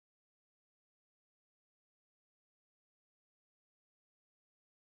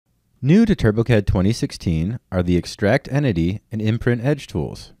New to TurboCAD 2016 are the Extract Entity and Imprint Edge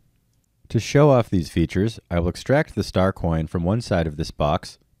tools. To show off these features, I will extract the star coin from one side of this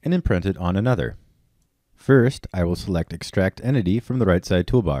box and imprint it on another. First, I will select Extract Entity from the right side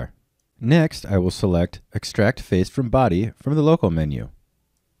toolbar. Next, I will select Extract Face from Body from the local menu.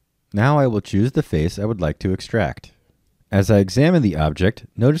 Now I will choose the face I would like to extract. As I examine the object,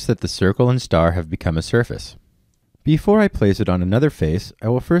 notice that the circle and star have become a surface. Before I place it on another face, I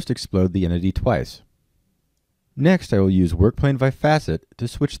will first explode the entity twice. Next, I will use Workplane by Facet to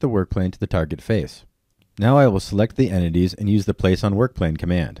switch the workplane to the target face. Now I will select the entities and use the Place on Workplane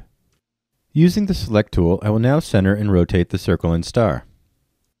command. Using the Select tool, I will now center and rotate the circle and star.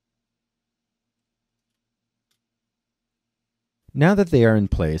 Now that they are in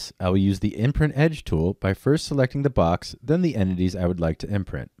place, I will use the Imprint Edge tool by first selecting the box, then the entities I would like to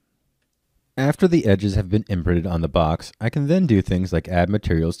imprint. After the edges have been imprinted on the box, I can then do things like add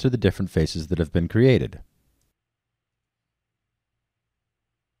materials to the different faces that have been created.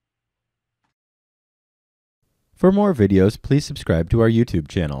 For more videos, please subscribe to our YouTube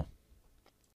channel.